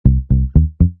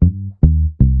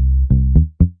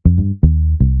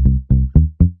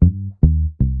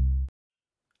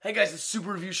Hey guys, the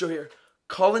Super Review Show here.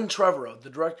 Colin Trevverow, the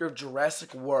director of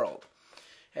Jurassic World.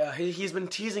 He's been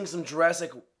teasing some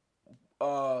Jurassic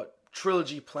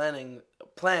trilogy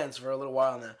plans for a little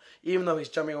while now, even though he's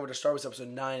jumping over to Star Wars Episode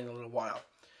 9 in a little while.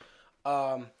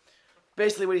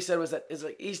 Basically what he said was that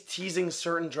he's teasing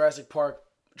certain Jurassic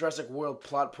World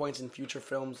plot points in future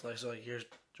films. So here's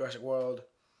Jurassic World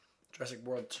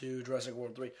 2, Jurassic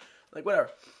World 3, whatever.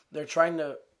 They're trying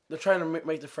to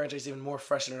make the franchise even more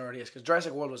fresh than it already is. Because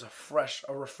Jurassic World was a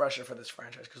refresher for this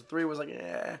franchise. Because 3 was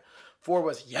 4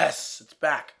 was, yes, it's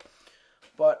back.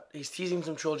 But he's teasing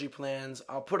some trilogy plans.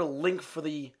 I'll put a link for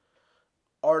the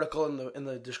article in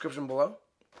the description below.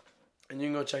 And you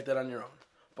can go check that on your own.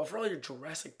 But for all your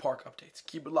Jurassic Park updates,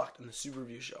 keep it locked in the Super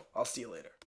Review Show. I'll see you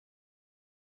later.